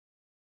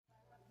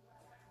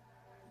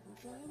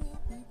Strange,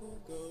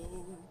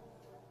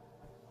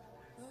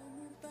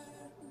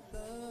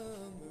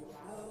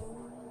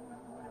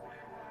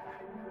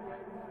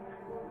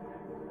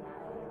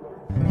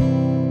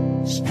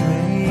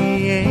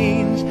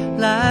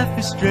 life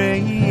is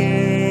strange,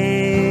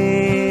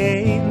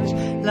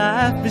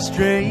 life is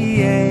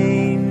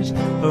strange,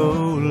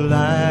 oh,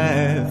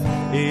 life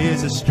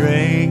is a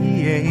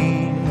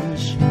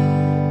strange.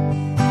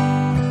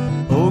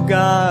 Oh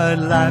God,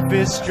 life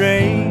is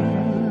strange.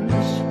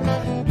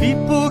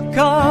 People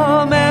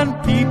come and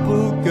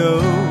people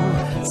go.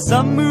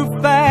 Some move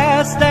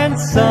fast and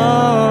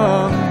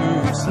some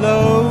move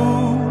slow.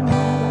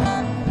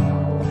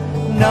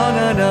 No,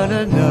 no, no,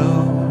 no, no.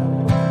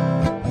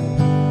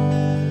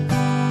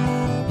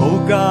 Oh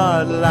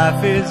God,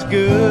 life is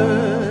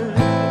good.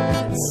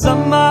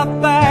 Some are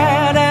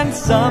bad and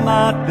some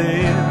are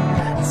thin.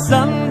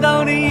 Some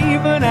don't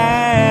even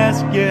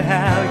ask you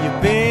how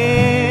you've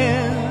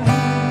been.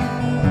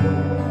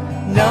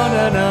 No,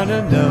 no, no,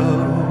 no, no.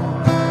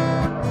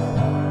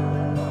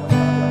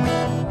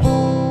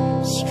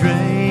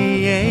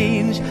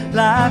 Strange,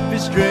 life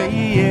is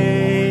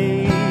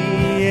strange,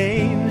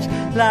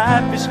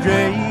 life is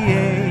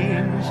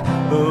strange.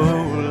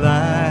 Oh,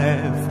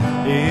 life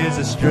is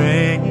a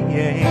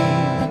strange.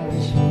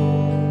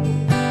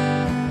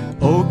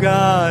 Oh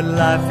God,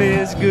 life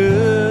is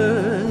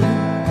good.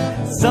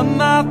 Some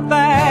are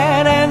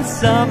bad and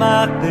some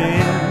are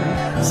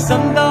thin.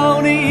 Some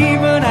don't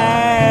even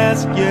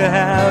ask you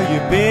how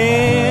you've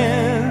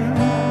been.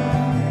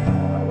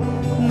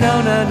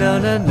 No, no, no,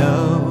 no,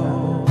 no.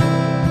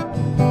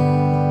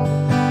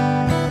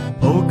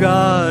 Oh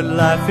God,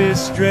 life is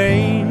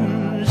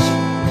strange.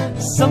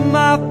 Some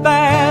are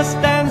fast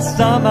and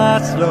some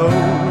are slow.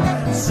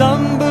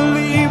 Some,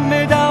 believe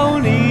me,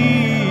 don't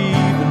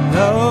even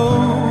know.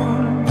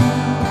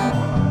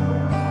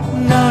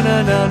 No,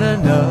 no, no, no,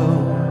 no.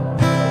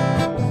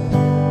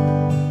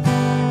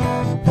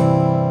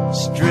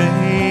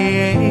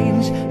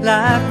 Strange,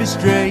 life is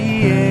strange,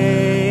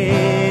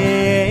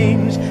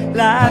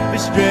 life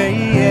is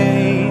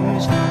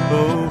strange.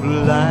 Oh,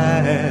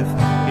 life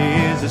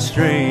is a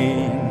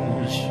strange.